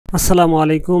আসসালামু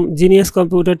আলাইকুম genius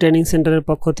computer training সেন্টারের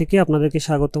পক্ষ থেকে আপনাদেরকে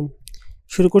স্বাগতম।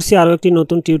 শুরু করছি আরও একটি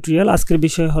নতুন টিউটোরিয়াল। আজকের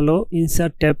বিষয় হলো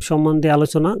ইনসার্ট ট্যাব সম্বন্ধে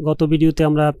আলোচনা। গত ভিডিওতে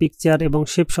আমরা পিকচার এবং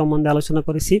শেপ সম্বন্ধে আলোচনা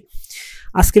করেছি।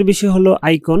 আজকের বিষয় হলো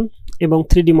আইকন এবং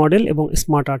 3D মডেল এবং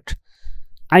স্মার্ট আর্ট।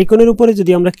 আইকনের উপরে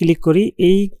যদি আমরা ক্লিক করি,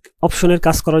 এই অপশনের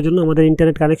কাজ করার জন্য আমাদের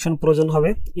ইন্টারনেট কানেকশন প্রয়োজন হবে।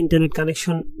 ইন্টারনেট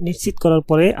কানেকশন নিশ্চিত করার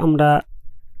পরে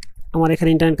আমার এখানে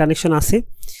ইন্টারনেট কানেকশন আছে।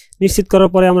 নিশ্চিত করার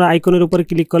পরে আমরা আইকনের উপরে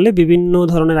ক্লিক করলে বিভিন্ন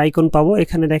ধরনের আইকন পাবো।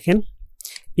 এখানে দেখেন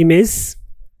ইমেজ,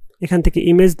 এখান থেকে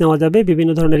ইমেজ নেওয়া যাবে,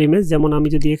 বিভিন্ন ধরনের ইমেজ। যেমন আমি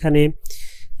যদি এখানে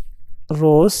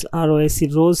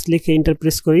রোজ লিখে এন্টার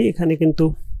প্রেস করি, এখানে কিন্তু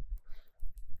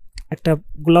একটা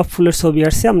গোলাপ ফুলের ছবি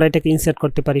আসছে, আমরা এটাকে ইনসার্ট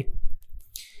করতে পারি।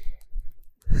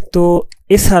 তো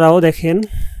এছাড়াও দেখেন,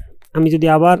 আমি যদি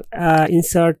আবার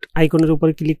ইনসার্ট আইকনের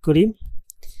উপরে ক্লিক করি,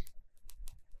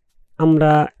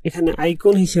 আমরা এখানে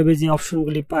আইকন হিসেবে যে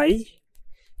অপশনগুলি পাই,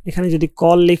 এখানে যদি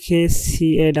কল লিখে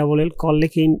CALL কল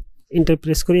লিখে এন্টার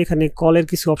প্রেস করি, এখানে কলের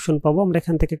কিছু অপশন পাবো। আমরা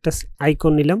এখান থেকে একটা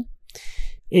আইকন নিলাম।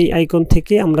 এই আইকন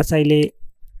থেকে আমরা চাইলে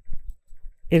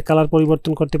এর কালার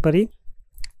পরিবর্তন করতে পারি।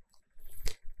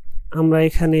 আমরা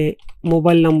এখানে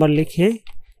মোবাইল নাম্বার লিখে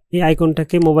এই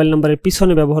আইকনটাকে মোবাইল নাম্বারের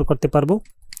পিছনে ব্যবহার করতে পারবো।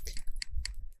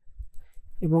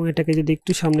 এবং এটাকে যদি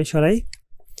একটু সামনে সরাই,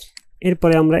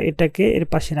 এরপরে আমরা এটাকে এর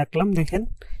পাশে রাখলাম। দেখেন,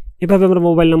 এভাবে আমরা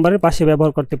মোবাইল নাম্বারের পাশে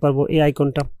ব্যবহার করতে পারবো এই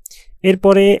আইকনটা।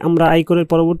 এরপরে আমরা আইকনের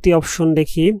পরবর্তী অপশন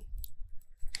দেখি।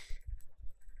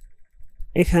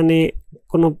 এখানে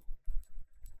কোনো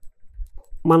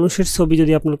মানুষের ছবি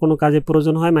যদি আপনার কোনো কাজে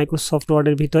প্রয়োজন হয় মাইক্রোসফট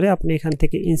ওয়ার্ডের ভিতরে, আপনি এখান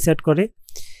থেকে ইনসার্ট করে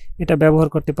এটা ব্যবহার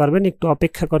করতে পারবেন। একটু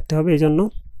অপেক্ষা করতে হবে, এই জন্য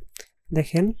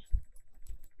দেখেন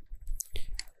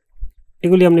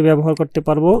এগুলি আমি ব্যবহার করতে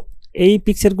পারবো। এই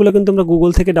পিকচারগুলো কিন্তু আমরা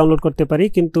গুগল থেকে ডাউনলোড করতে পারি,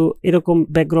 কিন্তু এরকম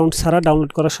ব্যাকগ্রাউন্ড ছাড়া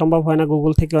ডাউনলোড করা সম্ভব হয় না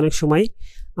গুগল থেকে। অনেক সময়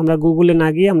আমরা গুগলে না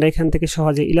গিয়ে আমরা এখান থেকে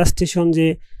সহজে ইলাস্ট্রেশন যে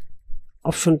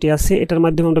অপশনটি আছে, এটার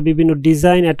মাধ্যমে আমরা বিভিন্ন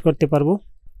ডিজাইন অ্যাড করতে পারবো।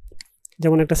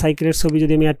 যেমন একটা সাইকেলের ছবি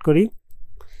যদি আমি অ্যাড করি,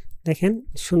 দেখেন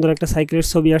সুন্দর একটা সাইকেলের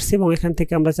ছবি আসছে, এবং এখান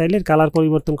থেকে আমরা চাইলে কালার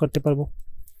পরিবর্তন করতে পারবো।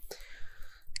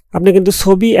 আপনি কিন্তু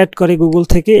ছবি অ্যাড করে গুগল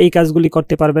থেকে এই কাজগুলি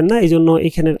করতে পারবেন না, এই জন্য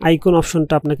এখানের আইকন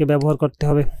অপশনটা আপনাকে ব্যবহার করতে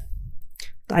হবে।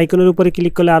 আইকনের উপরে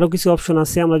ক্লিক করলে আরও কিছু অপশন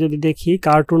আছে। আমরা যদি দেখি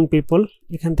কার্টুন পিপল,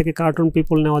 এখান থেকে কার্টুন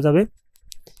পিপল নেওয়া যাবে,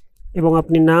 এবং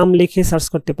আপনি নাম লিখে সার্চ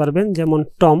করতে পারবেন। যেমন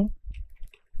টম,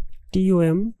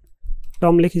 TOM,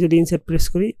 টম লিখে যদি ইনসার্ট প্রেস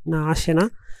করি, না আসে না।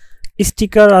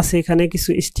 স্টিকার আছে, এখানে কিছু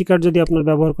স্টিকার যদি আপনার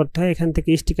ব্যবহার করতে হয়, এখান থেকে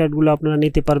স্টিকারগুলো আপনারা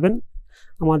নিতে পারবেন।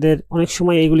 আমাদের অনেক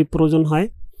সময় এইগুলি প্রয়োজন হয়।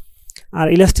 আর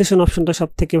ইলাস্ট্রেশন অপশনটা সব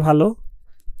থেকে ভালো,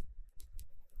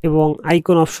 এবং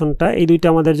আইকন অপশনটা, এই দুইটা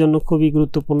আমাদের জন্য খুবই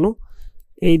গুরুত্বপূর্ণ।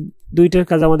 এই দুইটার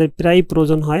কাজ আমাদের প্রায়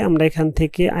প্রয়োজন হয়। আমরা এখান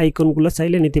থেকে আইকনগুলো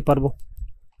চাইলে নিতে পারবো।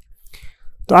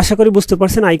 তো আশা করি বুঝতে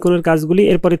পারছেন আইকনের কাজগুলি।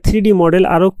 এরপরে 3D মডেল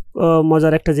আরও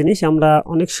মজার একটা জিনিস। আমরা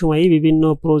অনেক সময়ই বিভিন্ন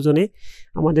প্রয়োজনে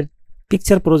আমাদের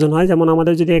পিকচার প্রয়োজন হয়। যেমন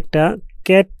আমাদের যদি একটা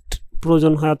ক্যাট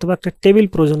প্রয়োজন হয় অথবা একটা টেবিল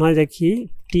প্রয়োজন হয়, দেখি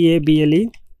TABLE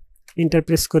এন্টার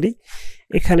প্রেস করি,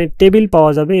 এখানে টেবিল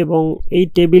পাওয়া যাবে। এবং এই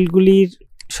টেবিলগুলির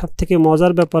সবথেকে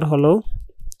মজার ব্যাপার হলো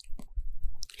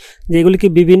যেগুলিকে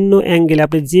বিভিন্ন অ্যাঙ্গেলে,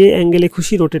 আপনি যে অ্যাঙ্গেলে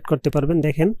খুশি রোটেট করতে পারবেন।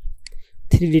 দেখেন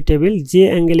 3D টেবিল, যে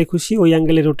অ্যাঙ্গেলে খুশি ওই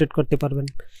অ্যাঙ্গেলে রোটেট করতে পারবেন।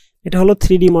 এটা হলো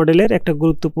 3D মডেলের একটা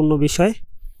গুরুত্বপূর্ণ বিষয়,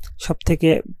 সবথেকে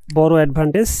বড়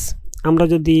অ্যাডভান্টেজ। আমরা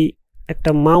যদি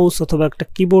একটা মাউস অথবা একটা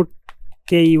কিবোর্ড,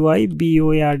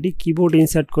 KEYBOARD কিবোর্ড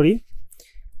ইনসার্ট করি,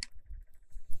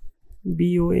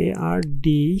 BOARD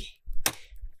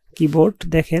কিবোর্ড,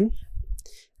 দেখেন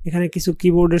এখানে কিছু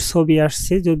কিবোর্ডের ছবি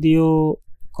আসছে, যদিও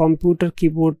কম্পিউটার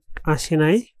কিবোর্ড আসে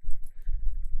নাই।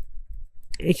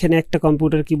 এখানে একটা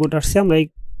কম্পিউটার কিবোর্ড আসছে, আমরা এই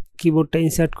কিবোর্ডটা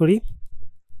ইনসার্ট করি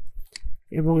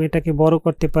এবং এটাকে বড়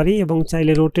করতে পারি এবং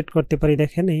চাইলে রোটেট করতে পারি।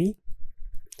 দেখেন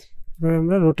এইভাবে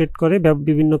আমরা রোটেট করে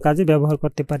বিভিন্ন কাজে ব্যবহার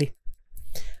করতে পারি।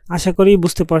 আশা করি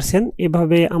বুঝতে পারছেন।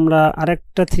 এভাবে আমরা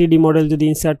আরেকটা 3D মডেল যদি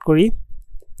ইনসার্ট করি,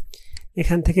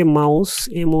 এখান থেকে মাউস,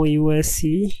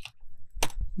 MOUSE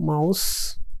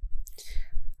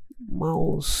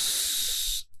মাউস,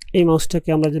 এই মাউসটাকে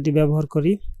আমরা যদি ব্যবহার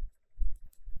করি,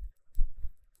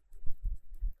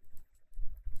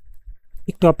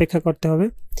 একটু অপেক্ষা করতে হবে।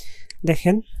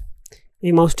 দেখেন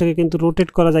এই মাউসটাকে কিন্তু রোটেট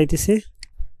করা যাইতেছে,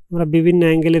 আমরা বিভিন্ন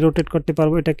অ্যাঙ্গেলে রোটেট করতে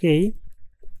পারবো এটাকে।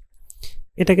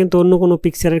 এটা কিন্তু অন্য কোনো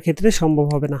পিকচারের ক্ষেত্রে সম্ভব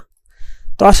হবে না।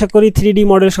 তো আশা করি 3D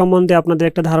মডেল সম্বন্ধে আপনাদের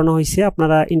একটা ধারণা হয়েছে।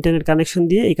 আপনারা ইন্টারনেট কানেকশন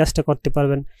দিয়ে এই কাজটা করতে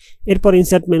পারবেন। এরপর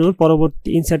ইনসার্ট মেনুর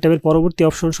ইনসার্ট ট্যাবের পরবর্তী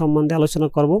অপশন সম্বন্ধে আলোচনা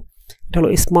করব। এটা হলো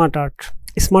স্মার্ট আর্ট।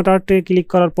 স্মার্ট আর্টে ক্লিক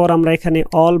করার পর আমরা এখানে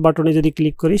অল বাটনে যদি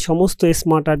ক্লিক করি, সমস্ত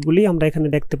স্মার্ট আর্টগুলি আমরা এখানে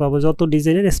দেখতে পাবো, যত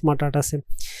ডিজাইনের স্মার্ট আর্ট আছে।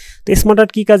 তো স্মার্ট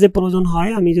আর্ট কী কাজে প্রয়োজন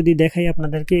হয় আমি যদি দেখাই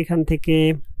আপনাদেরকে, এখান থেকে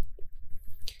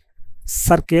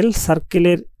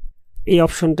সার্কেলের এই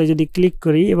অপশনটা যদি ক্লিক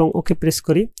করি এবং ওকে প্রেস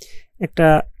করি, একটা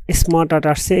স্মার্ট আর্ট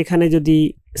আসছে। এখানে যদি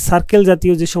সার্কেল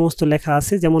জাতীয় যে সমস্ত লেখা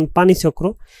আছে, যেমন পানি চক্র,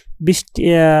 বৃষ্টি,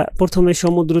 প্রথমে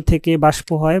সমুদ্র থেকে বাষ্প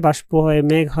হয়ে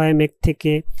মেঘ হয়, মেঘ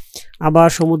থেকে আবার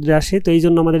সমুদ্রে আসে। তো এই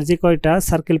জন্য আমাদের যে কয়টা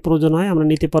সার্কেল প্রয়োজন হয় আমরা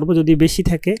নিতে পারবো। যদি বেশি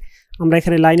থাকে আমরা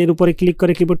এখানে লাইনের উপরে ক্লিক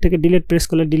করে কিবোর্ড থেকে ডিলিট প্রেস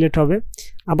করলে ডিলিট হবে।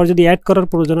 আবার যদি অ্যাড করার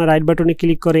প্রয়োজন হয় রাইট বাটনে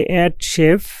ক্লিক করে অ্যাড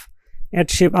শেপ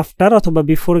আফটার অথবা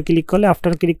বিফোরে ক্লিক করলে,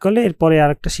 আফটার ক্লিক করলে এরপরে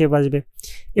আরেকটা শেপ আসবে।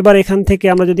 এবার এখান থেকে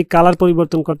আমরা যদি কালার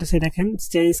পরিবর্তন করতে চাই, দেখেন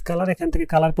চেঞ্জ কালার, এখান থেকে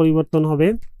কালার পরিবর্তন হবে।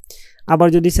 আবার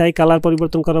যদি চাই কালার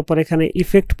পরিবর্তন করার পর এখানে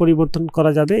ইফেক্ট পরিবর্তন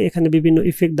করা যাবে। এখানে বিভিন্ন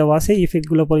ইফেক্ট দেওয়া আছে,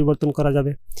 ইফেক্টগুলো পরিবর্তন করা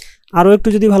যাবে। আরও একটু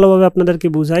যদি ভালোভাবে আপনাদেরকে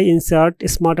বুঝাই, ইনসার্ট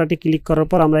স্মার্ট আর্টে ক্লিক করার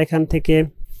পর আমরা এখান থেকে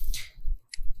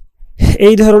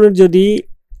এই ধরনের যদি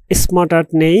স্মার্ট আর্ট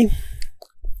নেই,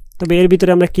 তবে এর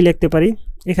ভিতরে আমরা কি লিখতে পারি,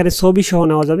 এখানে ছবি সহ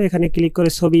নেওয়া যাবে। এখানে ক্লিক করে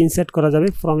ছবি ইনসার্ট করা যাবে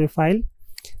ফ্রম এ ফাইল।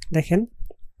 দেখেন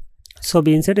ছবি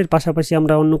ইনসার্ট, এর পাশাপাশি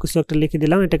আমরা অন্য কিছু একটা লিখে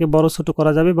দিলাম, এটাকে বড় ছোট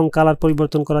করা যাবে এবং কালার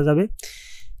পরিবর্তন করা যাবে।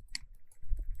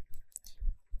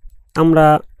 আমরা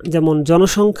যেমন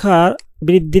জনসংখ্যা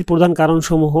বৃদ্ধির প্রধান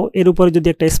কারণসমূহ, এর উপরে যদি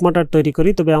একটা স্মার্ট আর্ট তৈরি করি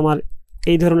তবে আমার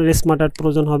এই ধরনের স্মার্ট আর্ট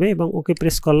প্রয়োজন হবে এবং ওকে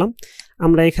প্রেস করলাম।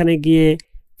 আমরা এখানে গিয়ে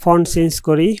ফন্ট চেঞ্জ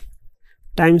করি,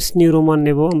 টাইমস নিউ রোমান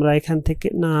নেব আমরা এখান থেকে,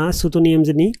 না সুতো নিয়ম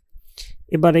যে নিই।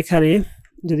 এবার এখানে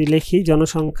যদি লিখি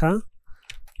জনসংখ্যা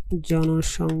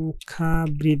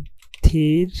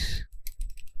বৃদ্ধির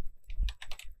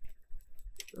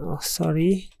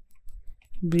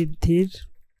বৃদ্ধির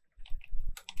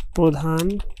প্রধান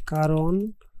কারণ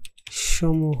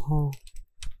সমূহ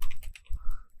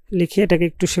লিখে এটাকে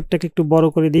একটু শেপটাকে একটু বড়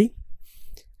করে দিই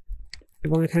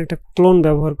এবং এখানে একটা ক্লোন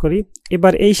ব্যবহার করি।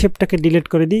 এবার এই শেপটাকে ডিলিট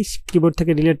করে দিই, কিবোর্ড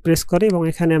থেকে ডিলিট প্রেস করে, এবং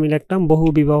এখানে আমি লিখলাম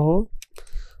বহুবিবাহ।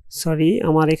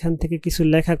 আমার এখান থেকে কিছু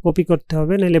লেখা কপি করতে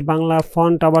হবে, নাহলে বাংলা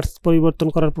ফন্ট আবার পরিবর্তন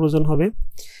করার প্রয়োজন হবে।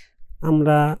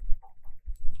 আমরা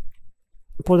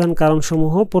প্রধান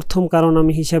কারণসমূহ, প্রথম কারণ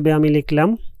হিসাবে আমি লিখলাম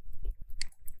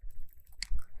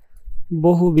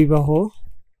বহুবিবাহ।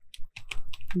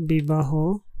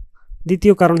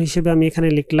 দ্বিতীয় কারণ হিসেবে আমি এখানে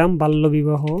লিখলাম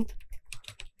বাল্যবিবাহ।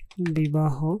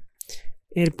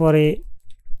 এরপরে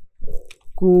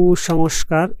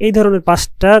কুসংস্কার। এই ধরনের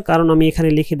 5টা কারণ আমি এখানে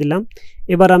লিখে দিলাম।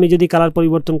 এবার আমি যদি কালার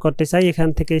পরিবর্তন করতে চাই, এখান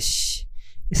থেকে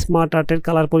স্মার্ট আর্টের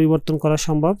কালার পরিবর্তন করা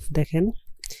সম্ভব। দেখেন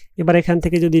এবার এখান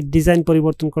থেকে যদি ডিজাইন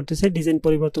পরিবর্তন করতে চাই, ডিজাইন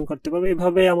পরিবর্তন করতে পারবো।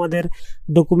 এভাবে আমাদের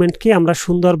ডকুমেন্টকে আমরা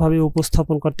সুন্দরভাবে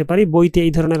উপস্থাপন করতে পারি। বইতে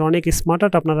এই ধরনের অনেক স্মার্ট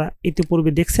আর্ট আপনারা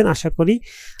ইতিপূর্বে দেখছেন আশা করি,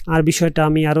 আর বিষয়টা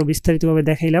আমি আরও বিস্তারিতভাবে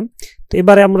দেখাইলাম। তো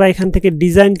এবারে আমরা এখান থেকে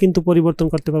ডিজাইন কিন্তু পরিবর্তন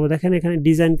করতে পারবো। দেখেন এখানে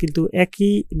ডিজাইন কিন্তু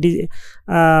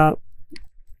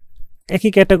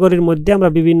একই ক্যাটাগরির মধ্যে আমরা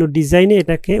বিভিন্ন ডিজাইনে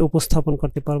এটাকে উপস্থাপন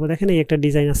করতে পারবো। দেখেন এই একটা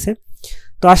ডিজাইন আছে।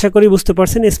 তো আশা করি বুঝতে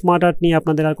পারছেন স্মার্ট আর্ট নিয়ে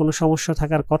আপনাদের আর কোনো সমস্যা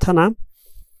থাকার কথা না।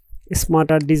 স্মার্ট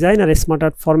আর্ট ডিজাইন আর স্মার্ট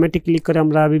আর্ট ফরম্যাটে ক্লিক করে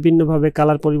আমরা বিভিন্নভাবে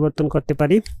কালার পরিবর্তন করতে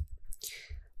পারি।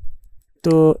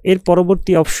 তো এর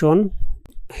পরবর্তী অপশন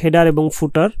হেডার এবং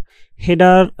ফুটার।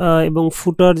 হেডার এবং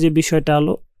ফুটার যে বিষয়টা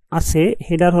আছে,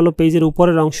 হেডার হলো পেজের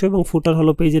উপরের অংশ এবং ফুটার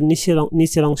হলো পেজের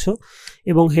নিচের অংশ,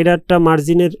 এবং হেডারটা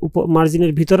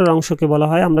মার্জিনের ভিতরের অংশকে বলা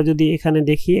হয়। আমরা যদি এখানে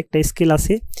দেখি একটা স্কেল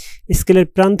আছে, স্কেলের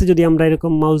প্রান্তে যদি আমরা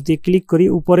এরকম মাউস দিয়ে ক্লিক করি,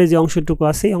 উপরে যে অংশটুকু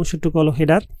আছে এই অংশটুকু হলো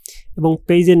হেডার, এবং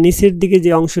পেজের নিচের দিকে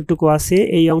যে অংশটুকু আছে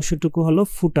এই অংশটুকু হলো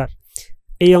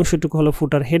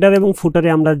ফুটার। হেডার এবং ফুটারে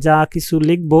আমরা যা কিছু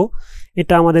লিখব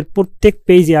এটা আমাদের প্রত্যেক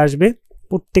পেজে আসবে,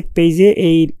 প্রত্যেক পেজে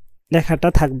এই লেখাটা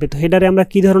থাকবে। তো হেডারে আমরা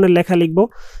কি ধরনের লেখা লিখব,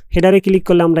 হেডারে ক্লিক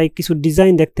করলে আমরা কিছু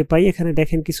ডিজাইন দেখতে পাই। এখানে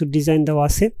দেখেন কিছু ডিজাইন দেওয়া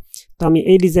আছে। তো আমি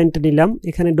এই ডিজাইনটা নিলাম।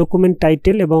 এখানে ডকুমেন্ট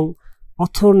টাইটেল এবং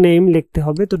অথর নেম লিখতে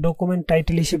হবে। তো ডকুমেন্ট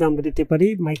টাইটেল হিসেবে আমরা দিতে পারি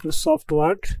মাইক্রোসফট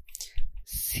ওয়ার্ড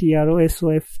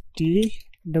CROSOFT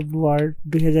Word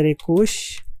 2021,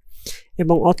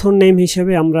 এবং অথর নেম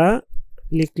হিসেবে আমরা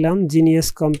লিখলাম জিনিয়াস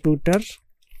কম্পিউটার।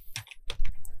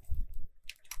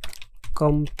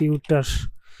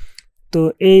 তো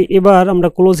এবার আমরা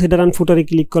ক্লোজ হেডার অ্যান্ড ফুটারে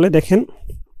ক্লিক করলে দেখেন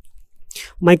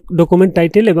ডকুমেন্ট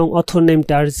টাইটেল এবং অথর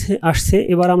নেমটা আসছে।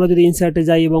 এবার আমরা যদি ইনসার্টে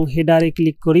যাই এবং হেডারে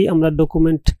ক্লিক করি, আমরা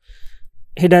ডকুমেন্ট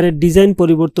হেডারের ডিজাইন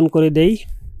পরিবর্তন করে দেই।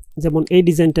 যেমন এই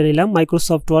ডিজাইনটা নিলাম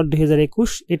মাইক্রোসফট ওয়ার্ড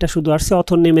 2021, এটা শুধু আসছে,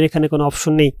 অথর নেমের এখানে কোনো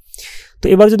অপশন নেই। তো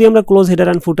এবার যদি আমরা ক্লোজ হেডার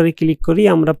অ্যান্ড ফুটারে ক্লিক করি,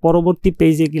 আমরা পরবর্তী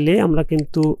পেজে গেলে আমরা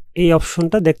কিন্তু এই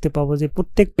অপশনটা দেখতে পাবো যে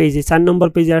প্রত্যেক পেজে 4 নম্বর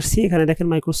পেজে আসছি। এখানে দেখেন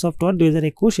মাইক্রোসফট ওয়ার্ড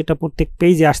 2021, এটা প্রত্যেক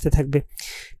পেজে আসতে থাকবে।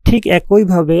 ঠিক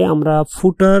একইভাবে আমরা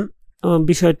ফুটার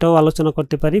বিষয়টাও আলোচনা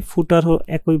করতে পারি। ফুটার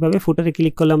একইভাবে ফুটারে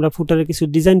ক্লিক করলে আমরা ফুটারে কিছু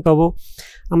ডিজাইন পাবো।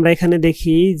 আমরা এখানে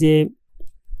দেখি যে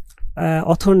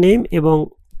অথর নেম এবং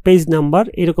পেজ নাম্বার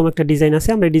এরকম একটা ডিজাইন আছে।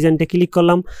 আমরা এই ডিজাইনটা ক্লিক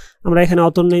করলাম। আমরা এখানে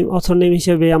অথর নেম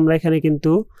হিসেবে আমরা এখানে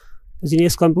কিন্তু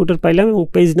জিনিয়াস কম্পিউটার পাইলাম এবং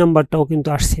পেজ নাম্বারটাও কিন্তু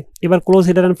আসছে। এবার ক্লোজ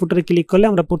হেডার অ্যান্ড ফুটারে ক্লিক করলে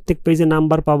আমরা প্রত্যেক পেজে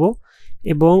নাম্বার পাবো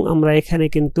এবং আমরা এখানে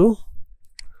কিন্তু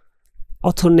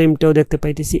অথর নেমটাও দেখতে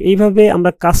পাইতেছি। এইভাবে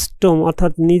আমরা কাস্টম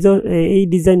অর্থাৎ এই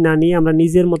ডিজাইন না নিয়ে আমরা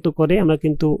নিজের মতো করে আমরা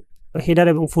কিন্তু হেডার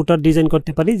এবং ফুটার ডিজাইন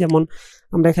করতে পারি। যেমন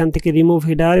আমরা এখান থেকে রিমুভ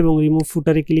হেডার এবং রিমুভ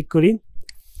ফুটারে ক্লিক করি,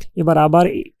 এবার আবার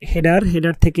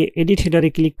হেডার থেকে এডিট হেডারে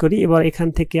ক্লিক করি। এবার এখান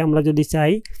থেকে আমরা যদি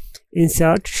চাই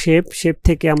ইনসার্ট শেপ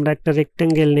থেকে আমরা একটা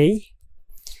রেক্ট্যাঙ্গেল নেই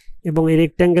এবং এই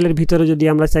রেক্ট্যাঙ্গেলের ভিতরে যদি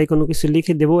আমরা চাই কোনো কিছু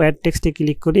লিখে দেব, অ্যাড টেক্সটে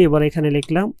ক্লিক করি। এবার এখানে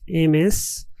লিখলাম MS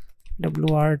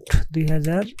ওয়ার্ড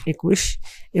 2021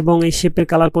 এবং এই শেপের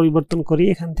কালার পরিবর্তন করি,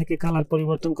 এখান থেকে কালার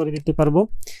পরিবর্তন করে দিতে পারবো।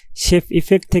 শেপ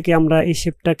ইফেক্ট থেকে আমরা এই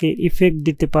শেপটাকে ইফেক্ট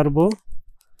দিতে পারবো,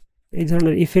 এই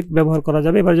ধরনের ইফেক্ট ব্যবহার করা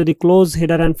যাবে। এবার যদি ক্লোজ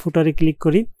হেডার অ্যান্ড ফুটারে ক্লিক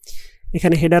করি,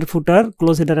 এখানে header footer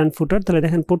close header and ফুটার, তাহলে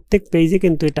দেখেন প্রত্যেক পেজে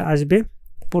কিন্তু এটা আসবে,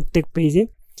 প্রত্যেক পেজে।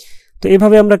 তো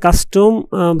এভাবে আমরা কাস্টম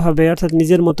ভাবে অর্থাৎ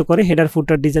নিজের মতো করে হেডার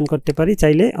ফুটার ডিজাইন করতে পারি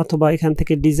চাইলে, অথবা এখান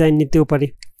থেকে ডিজাইন নিতেও পারি।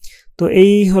 তো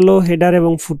এই হলো হেডার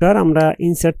এবং ফুটার। আমরা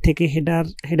ইনসার্ট থেকে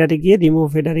হেডারে গিয়ে রিমুভ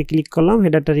হেডারে ক্লিক করলাম,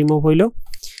 হেডারটা রিমুভ হইল।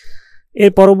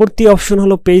 এর পরবর্তী অপশন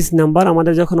হলো পেজ নাম্বার।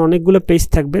 আমাদের যখন অনেকগুলো পেজ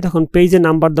থাকবে তখন পেজে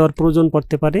নাম্বার দেওয়ার প্রয়োজন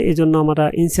পড়তে পারে, এজন্য আমরা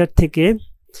ইনসার্ট থেকে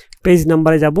পেজ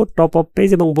নাম্বারে যাব, টপ অফ পেজ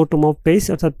এবং বটম অফ পেজ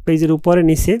অর্থাৎ পেজের উপরে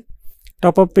নিচে।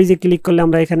 টপ অফ পেজে ক্লিক করলে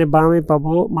আমরা এখানে বামে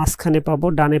পাবো, মাঝখানে পাবো,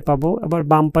 ডানে পাবো, আবার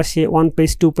বাম পাশে 1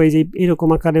 পেজ 2 পেজ এরকম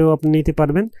আকারেও আপনি নিতে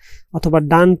পারবেন, অথবা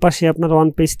ডান পাশে আপনার 1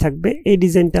 পেজ থাকবে। এই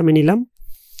ডিজাইনটা আমি নিলাম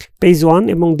পেজ 1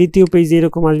 এবং দ্বিতীয় পেজে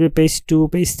এরকম আসবে পেজ 2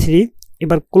 পেজ 3।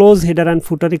 এবার ক্লোজ হেডার অ্যান্ড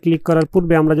ফুটারে ক্লিক করার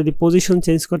পূর্বে আমরা যদি পজিশন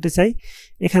চেঞ্জ করতে চাই,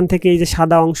 এখান থেকে এই যে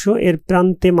সাদা অংশ এর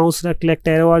প্রান্তে মাউস রাখলে একটা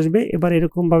অ্যারো আসবে, এবার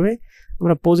এরকমভাবে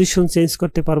আমরা পজিশন চেঞ্জ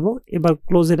করতে পারবো। এবার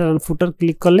close header and footer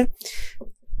click করলে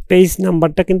পেজ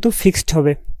নাম্বারটা কিন্তু ফিক্সড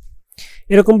হবে।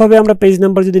 এরকমভাবে আমরা পেজ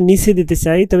নাম্বার যদি নিচে দিতে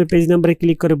চাই তবে পেজ নাম্বারে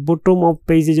ক্লিক করে বটম অফ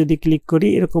পেজে যদি ক্লিক করি,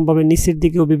 এরকমভাবে নিচের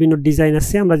দিকেও বিভিন্ন ডিজাইন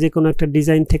আছে। আমরা যে কোনো একটা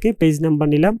ডিজাইন থেকে পেজ নাম্বার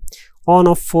নিলাম, 1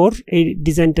 of 4 এই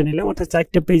ডিজাইনটা নিলাম, অর্থাৎ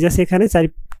 4টা পেজ আছে এখানে,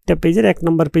 4টা পেজের 1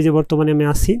 নম্বর পেজে বর্তমানে আমি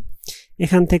আছি।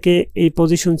 এখান থেকে এই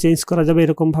পজিশন চেঞ্জ করা যাবে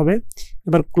এরকমভাবে।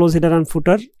 এবার close header and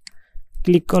footer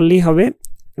click করলেই হবে।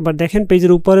 এবার দেখেন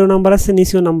পেজের উপরেও নাম্বার আছে,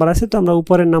 নিচেও নাম্বার আছে, তো আমরা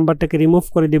উপরের নাম্বারটাকে রিমুভ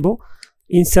করে দেব।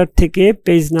 ইনসার্ট থেকে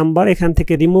পেজ নাম্বার, এখান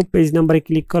থেকে রিমুভ পেজ নাম্বারে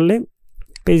ক্লিক করলে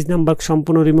পেজ নাম্বার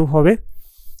সম্পূর্ণ রিমুভ হবে।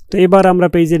 তো এবার আমরা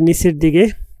পেজের নিচের দিকে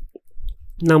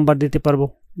নাম্বার দিতে পারবো,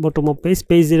 বটম অফ পেজ।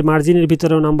 পেজের মার্জিনের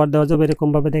ভিতরেও নাম্বার দেওয়া যাবে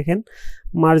এরকমভাবে, দেখেন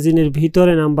মার্জিনের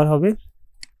ভিতরে নাম্বার হবে,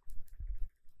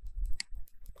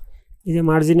 এই যে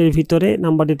মার্জিনের ভিতরে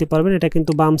নাম্বার দিতে পারবেন। এটা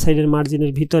কিন্তু বাম সাইডের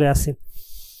মার্জিনের ভিতরে আছে।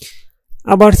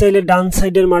 আবার চাইলে ডান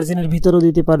সাইডের মার্জিনের ভিতরেও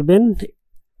দিতে পারবেন।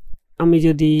 আমি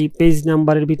যদি পেজ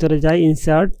নাম্বারের ভিতরে যাই,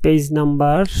 insert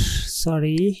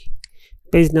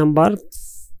page number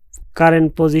current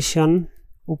position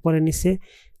উপরে নিচে,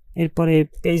 এরপরে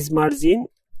পেজ মার্জিন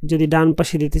যদি ডান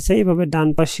পাশে দিতে চাই এভাবে ডান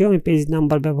পাশেও আমি পেজ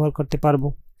নাম্বার ব্যবহার করতে পারবো।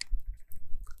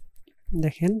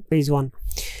 দেখেন পেজ 1।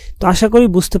 তো আশা করি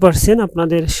বুঝতে পারছেন,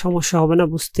 আপনাদের সমস্যা হবে না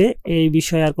বুঝতে, এই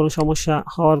বিষয়ে আর কোনো সমস্যা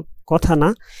হওয়ার কথা না।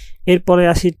 এরপরে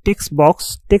আসি টেক্সট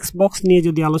বক্স নিয়ে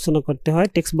যদি আলোচনা করতে হয়,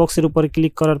 টেক্সট বক্সের উপরে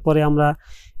ক্লিক করার পরে আমরা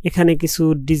এখানে কিছু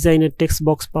ডিজাইনের টেক্সট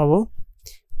বক্স পাবো।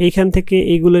 এইখান থেকে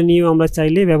এইগুলো নিয়েও আমরা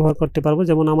চাইলে ব্যবহার করতে পারবো।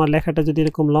 যেমন আমার লেখাটা যদি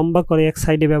এরকম লম্বা করে এক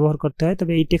সাইডে ব্যবহার করতে হয়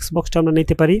তবে এই টেক্সট বক্সটা আমরা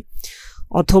নিতে পারি,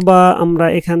 অথবা আমরা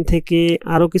এখান থেকে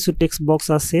আরও কিছু টেক্সট বক্স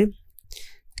আছে,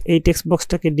 এই টেক্সট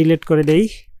বক্সটাকে ডিলিট করে দেই।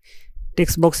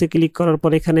 টেক্সট বক্সে ক্লিক করার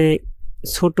পর এখানে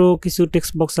ছোট কিছু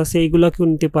টেক্সট বক্স আছে, এইগুলোকেও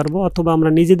নিতে পারবো, অথবা আমরা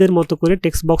নিজেদের মতো করে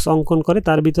টেক্সট বক্স অঙ্কন করে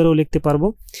তার ভিতরেও লিখতে পারবো।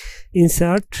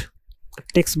 ইনসার্ট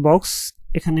টেক্সট বক্স,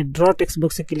 এখানে ড্র টেক্সট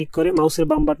বক্সে ক্লিক করে মাউসের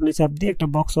বাম বাটনে চাপ দিয়ে একটা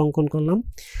বক্স অঙ্কন করলাম।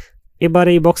 এবার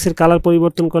এই বক্সের কালার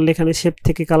পরিবর্তন করলে এখানে শেপ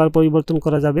থেকে কালার পরিবর্তন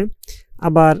করা যাবে।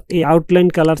 আবার এই আউটলাইন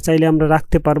কালার চাইলে আমরা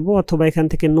রাখতে পারবো, অথবা এখান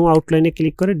থেকে নো আউটলাইনে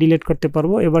ক্লিক করে ডিলিট করতে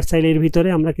পারবো। এবার চাইলে এর ভিতরে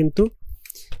আমরা কিন্তু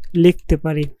লিখতে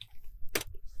পারি।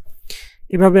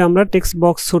 এভাবে আমরা টেক্সট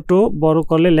বক্স ছোট বড়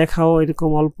করলে লেখাও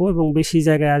এরকম অল্প এবং বেশি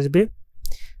জায়গায় আসবে।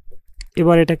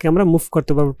 এবার এটাকে আমরা মুভ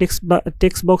করতে পারবো।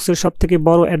 টেক্সট বক্সের সব থেকে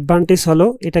বড় অ্যাডভান্টেজ হলো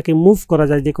এটাকে মুভ করা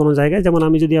যায় যে কোনো জায়গায়। যেমন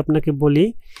আমি যদি আপনাকে বলি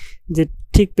যে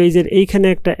ঠিক পেজের এইখানে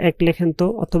এক লেখেন তো,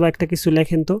 অথবা একটা কিছু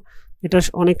লেখেন তো, এটা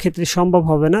অনেক ক্ষেত্রে সম্ভব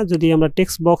হবে না। যদি আমরা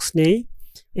টেক্সট বক্স নেই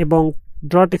এবং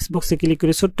ড্র টেক্সট বক্সে ক্লিক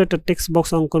করে ছোট্ট একটা টেক্সট বক্স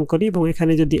অঙ্কন করি এবং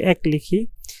এখানে যদি লিখি,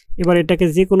 এবার এটাকে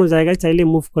যে কোনো জায়গায় চাইলে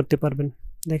মুভ করতে পারবেন।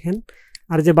 দেখেন,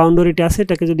 আর যে বাউন্ডারিটা আছে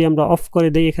এটাকে যদি আমরা অফ করে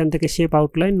দেই, এখান থেকে শেপ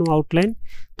আউটলাইন, নো আউটলাইন,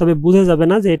 তবে বোঝা যাবে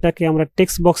না যে এটাকে আমরা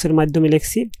টেক্সট বক্সের মাধ্যমে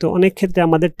লিখছি। তো অনেক ক্ষেত্রে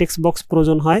আমাদের টেক্সট বক্স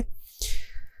প্রয়োজন হয়।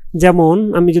 যেমন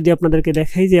আমি যদি আপনাদেরকে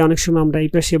দেখাই যে অনেক সময় আমরা এই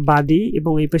পাশে বাদী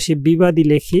এবং এই পাশে বিবাদী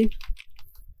লিখি,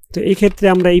 তো এই ক্ষেত্রে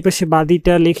আমরা এই পাশে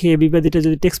বাদীটা লিখে বিবাদীটা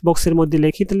যদি টেক্সট বক্সের মধ্যে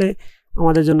লিখি তাহলে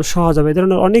আমাদের জন্য সহজ হবে। এই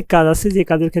ধরনের অনেক কাজ আছে যে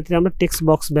কাজের ক্ষেত্রে আমরা টেক্সট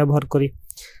বক্স ব্যবহার করি।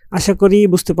 আশা করি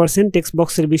বুঝতে পারছেন টেক্সট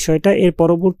বক্সের বিষয়টা। এর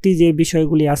পরবর্তী যে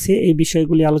বিষয়গুলি আছে এই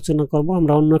বিষয়গুলি আলোচনা করব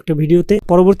আমরা অন্য একটা ভিডিওতে।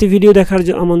 পরবর্তী ভিডিও দেখার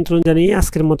আমন্ত্রণ জানিয়ে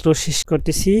আজকের মতো শেষ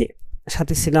করতেছি।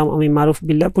 সাথে ছিলাম আমি মারুফ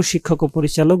বিল্লাহ, প্রশিক্ষক ও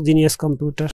পরিচালক জিনিয়াস কম্পিউটার।